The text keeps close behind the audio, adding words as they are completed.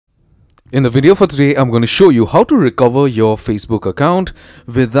In the video for today, I'm going to show you how to recover your Facebook account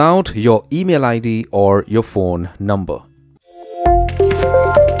without your email ID or your phone number.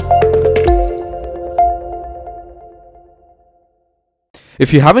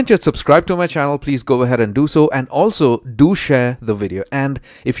 If you haven't yet subscribed to my channel, please go ahead and do so, and also do share the video. And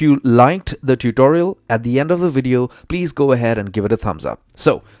if you liked the tutorial at the end of the video, please go ahead and give it a thumbs up.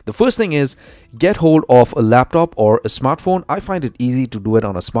 So the first thing is get hold of a laptop or a smartphone. I find it easy to do it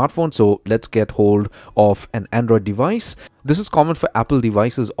on a smartphone, so let's get hold of an Android device. This is common for Apple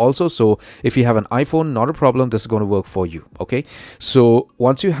devices also, so if you have an iPhone, not a problem, this is going to work for you. Okay, so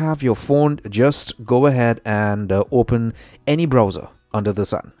once you have your phone, just go ahead and open any browser under the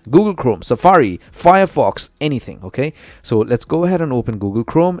sun. Google Chrome, Safari, Firefox, anything. Okay, so let's go ahead and open Google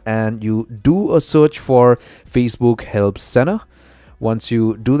Chrome, and you do a search for Facebook Help Center. Once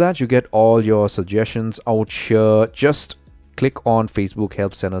you do that, you get all your suggestions out here. Just click on Facebook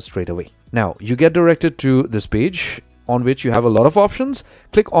Help Center straight away. Now you get directed to this page on which you have a lot of options.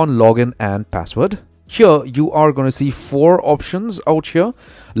 Click on login and password. Here you are going to see 4 options out here: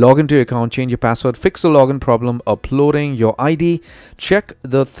 log into your account, change your password, fix the login problem, uploading your ID. Check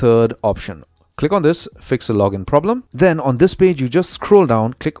the third option. Click on this, fix the login problem. Then on this page, you just scroll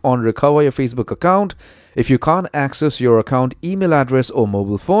down, click on recover your Facebook account. If you can't access your account email address or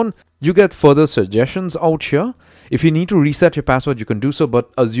mobile phone, you get further suggestions out here. If you need to reset your password, you can do so,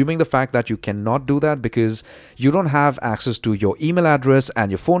 but assuming the fact that you cannot do that because you don't have access to your email address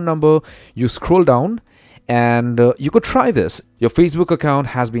and your phone number, you scroll down and you could try this. Your Facebook account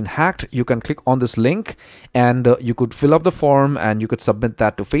has been hacked. You can click on this link and you could fill up the form and you could submit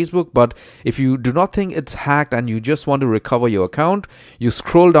that to Facebook. But if you do not think it's hacked and you just want to recover your account, you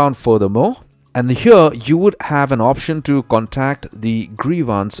scroll down furthermore. And here you would have an option to contact the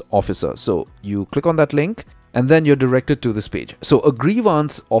grievance officer. So you click on that link and then you're directed to this page. So a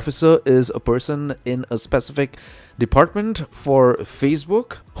grievance officer is a person in a specific department for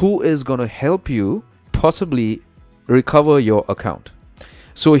Facebook who is going to help you possibly recover your account.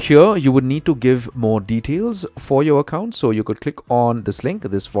 So here you would need to give more details for your account. So you could click on this link,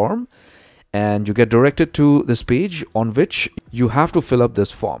 this form, and you get directed to this page on which you have to fill up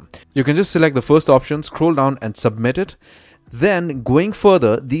this form. You can just select the first option, scroll down and submit it. Then going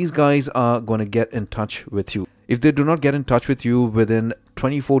further, these guys are going to get in touch with you. If they do not get in touch with you within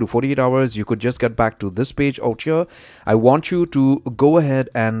 24 to 48 hours, you could just get back to this page out here. I want you to go ahead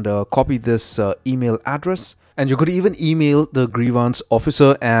and copy this email address. And you could even email the grievance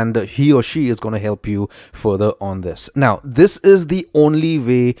officer and he or she is going to help you further on this. Now, this is the only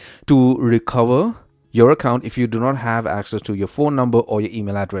way to recover your account if you do not have access to your phone number or your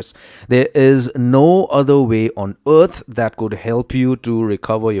email address. There is no other way on earth that could help you to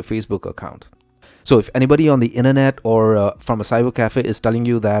recover your Facebook account. So if anybody on the internet or from a cyber cafe is telling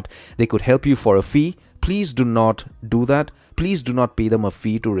you that they could help you for a fee, please do not do that. Please do not pay them a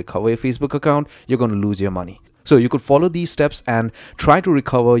fee to recover your Facebook account. You're going to lose your money. So you could follow these steps and try to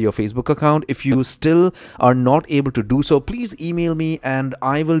recover your Facebook account. If you still are not able to do so, please email me and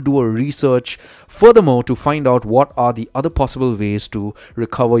I will do a research furthermore to find out what are the other possible ways to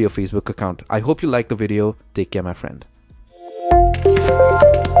recover your Facebook account. I hope you liked the video. Take care, my friend.